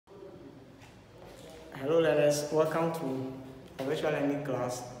Hello learners, welcome to a virtual learning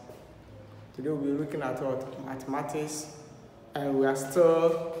class. Today we'll be looking at what? Mathematics, and we are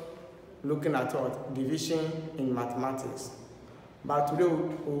still looking at what? Division in mathematics. But today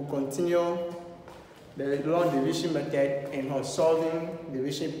we'll continue the long division method in solving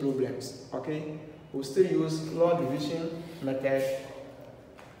division problems. Okay? We'll still use long division method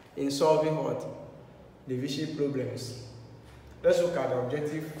in solving what? Division problems. Let's look at the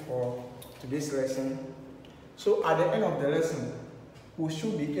objective for today's lesson. So at the end of the lesson, we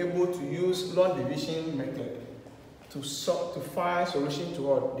should be able to use long division method to find solution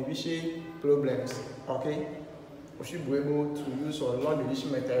to our division problems. Okay, we should be able to use our long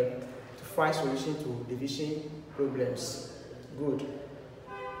division method to find solution to division problems. Good.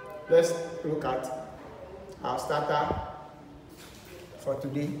 Let's look at our starter for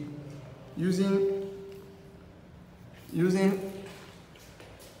today using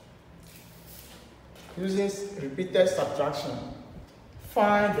repeated subtraction.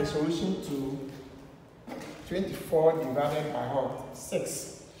 Find the solution to 24 divided by what?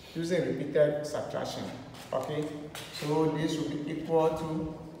 6 using repeated subtraction. Okay, so this will be equal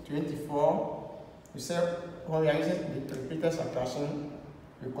to 24. We say when we are using the repeated subtraction,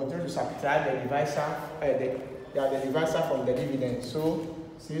 we continue to subtract the divisor, the divisor from the dividend. So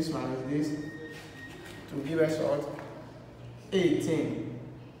 6 minus this to give us what? 18.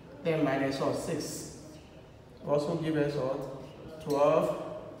 Then minus what? 6. Also give us what? 12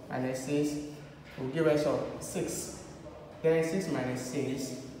 minus 6 will give us what? 6. Then 6 minus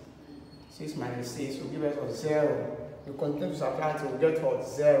 6. 6 minus 6 will give us what? 0. We continue to subtract until we get what?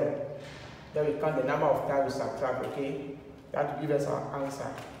 0. Then we count the number of times we subtract, okay? That will give us our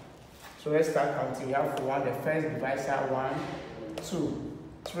answer. So let's start counting. We have 1, the first divisor, 1, 2,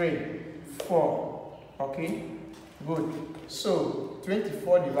 3, 4. Okay? Good. So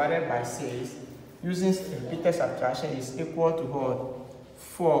 24 divided by 6 using repeated subtraction is equal to what?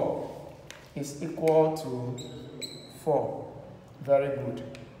 4. Is equal to 4. Very good.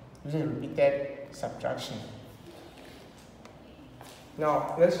 Using repeated subtraction.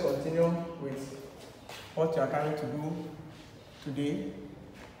 Now let's continue with what you are trying to do today.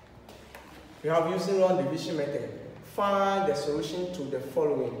 We have using long division method. Find the solution to the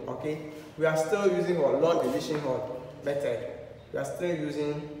following. Okay, we are still using our long division method. We are still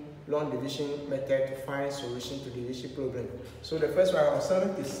using long division method to find solution to the division problem. So the first one was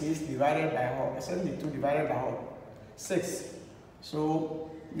 76 divided by what? 72 divided by what? 6.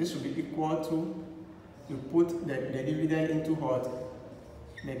 So this will be equal to, you put the dividend into what?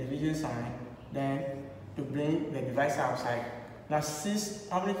 The division sign. Then you bring the divisor outside. Now 6,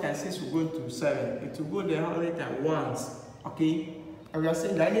 how many times 6 will go into 7? It will go there how many times? Once. Okay? And we are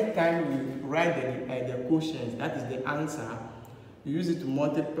saying that any time we write the quotient, that is the answer, you use it to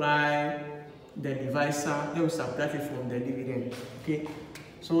multiply the divisor, then we subtract it from the dividend. Okay?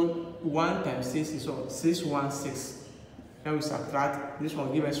 So 1 times 6 is what? 6, 1, 6. Then we subtract, this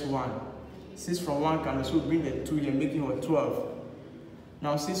one give us 1. 6 from 1 can also bring the 2 and making what? 12.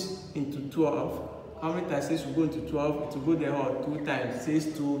 Now 6 into 12. How many times 6 will go into 12? It will go there what? 2 times. 6,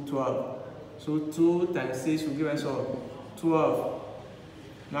 2, 12. So 2 times 6 will give us what? 12.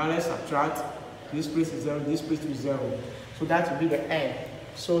 Now let's subtract. This place is 0, this place is 0. So that will be the end.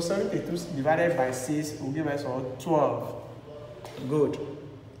 So 72 divided by 6 will give us what? 12. Good.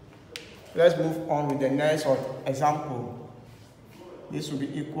 Let's move on with the next example. This will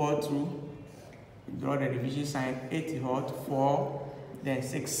be equal to, draw the division sign, 8 4, then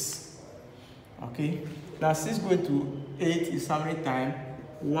 6. Okay. Now 6 going to 8 is how many times?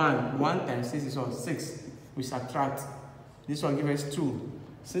 1. 1 times 6 is what? 6. We subtract. This one gives us 2.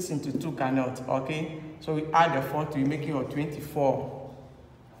 6 into 2 cannot. Okay. So we add the 4 to making it 24.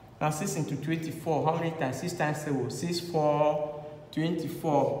 Now 6 into 24. How many times? 6 times 7. 6, 4,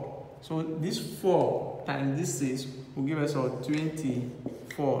 24. So this 4 times this 6 will give us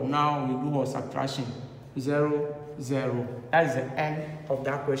 24. Now we do our subtraction. 0, 0. That is the end of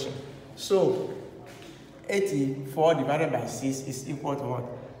that question. So 84 divided by 6 is equal to what?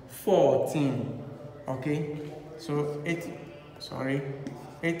 14. Okay. So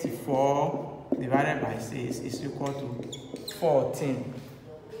 84 divided by 6 is equal to 14.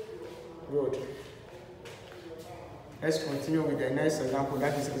 Good. Let's continue with the next example.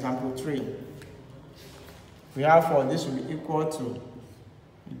 That is example 3. We have for this will be equal to,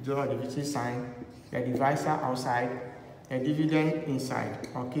 draw the division sign, the divisor outside, the dividend inside.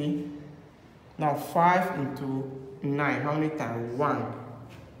 Okay. Now 5 into 9, how many times? 1.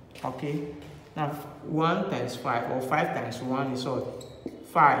 Okay. Now 1 times 5 or 5 times 1 is what?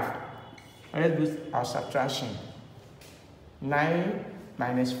 5. And let's do our subtraction. 9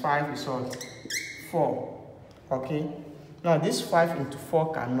 minus 5 is what? 4. Okay. Now this 5 into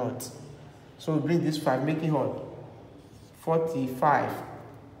 4 cannot. So we bring this 5, making what? 45.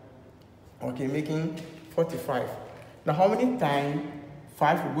 Okay, making 45. Now how many times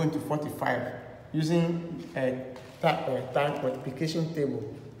 5 will go into 45? Using a time multiplication table.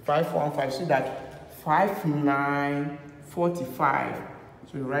 5, 1, 5. So that 5, 9, 45.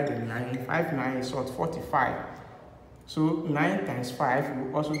 So you write the 9. 5, 9 is what? 45. So 9 times 5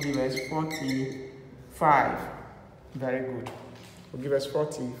 will also give us 45. Very good. Will give us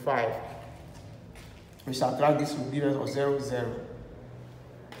 45. We subtract this, will give us 0, 0.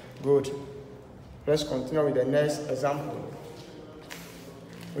 Good. Let's continue with the next example.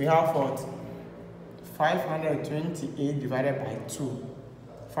 We have what? 528 divided by 2.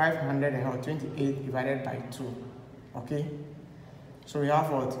 528 divided by 2. Okay? So we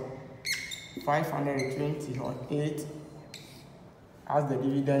have what? 528 as the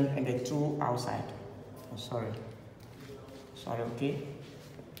dividend and the 2 outside. Oh, sorry, okay?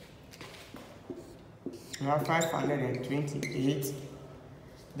 We have 528,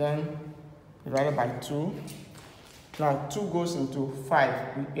 then divided by 2. Now 2 goes into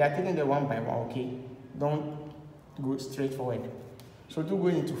 5. We are taking the 1 by 1, okay? Don't go straight forward. So 2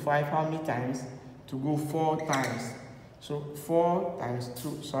 goes into 5, how many times? To go 4 times. So 4 times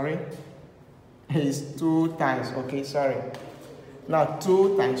 2, sorry, is 2 times, okay, sorry. Now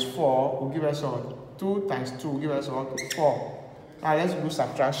 2 times 4 will give us what? 2 times 2 will give us what? 4. Now let's do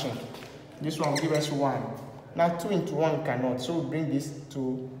subtraction. This one will give us 1. Now 2 into 1 cannot, so we bring this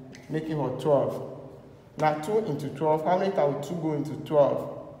to make it what? 12. Now 2 into 12, how many times will 2 go into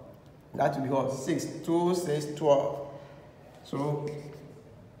 12? That will be what? 6. 2, 6, 12. So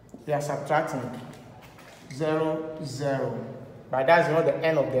they are subtracting 0, 0. But that's not the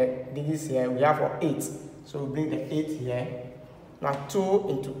end of the digits here. We have for 8. So we bring the 8 here. Now 2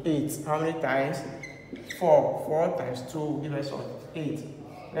 into 8, how many times? 4. 4 times 2 will give us what? 8.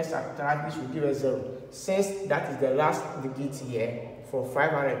 Let's subtract, this will give us 0. Since that is the last digit here for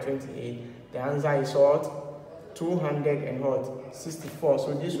 528, the answer is what? 264.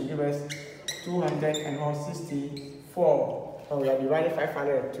 So this will give us 264. And we are dividing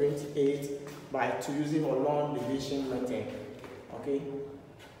 528 by 2 using a long division method. Okay?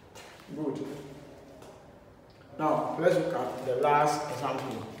 Good. Now, let's look at the last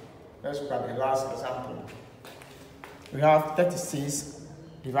example. We have 36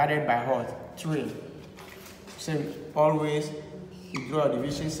 divided by what? 3. So, always you draw a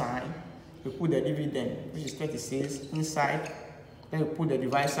division sign, you put the dividend, which is 36, inside, then you put the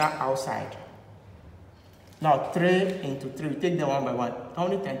divisor outside. Now, 3 into 3, we take them 1 by 1. How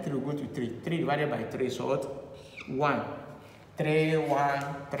many times 3 will go to 3? 3 divided by 3 is what? 1. 3,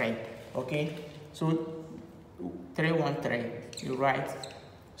 1, 3. Okay? So, 3, 1, 3. You write,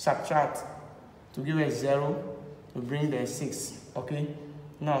 subtract to give us 0, to bring the 6. Okay?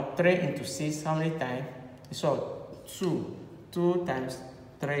 Now, 3 into 6, how many times? It's what? 2. 2 times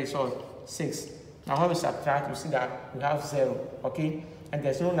 3 is what? 6. Now, when we subtract, we see that we have 0. Okay? And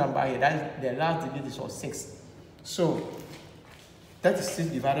there's no number here. That is the last digit is what? 6. So, 36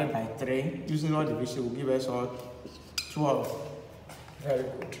 divided by 3, using all division, will give us what? 12. Very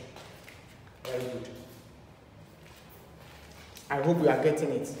good. Very good. I hope you are getting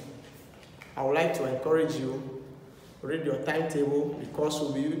it. I would like to encourage you to read your timetable, because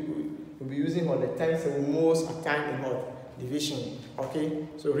we'll be using on the timetable most of the time in what? Division. Okay?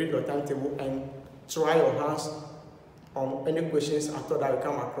 So read your timetable and try your hands on any questions at all that you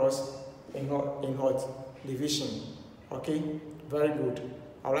come across in what? Division. Okay? Very good.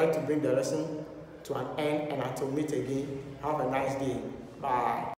 I would like to bring the lesson to an end, and until we meet again, have a nice day. Bye.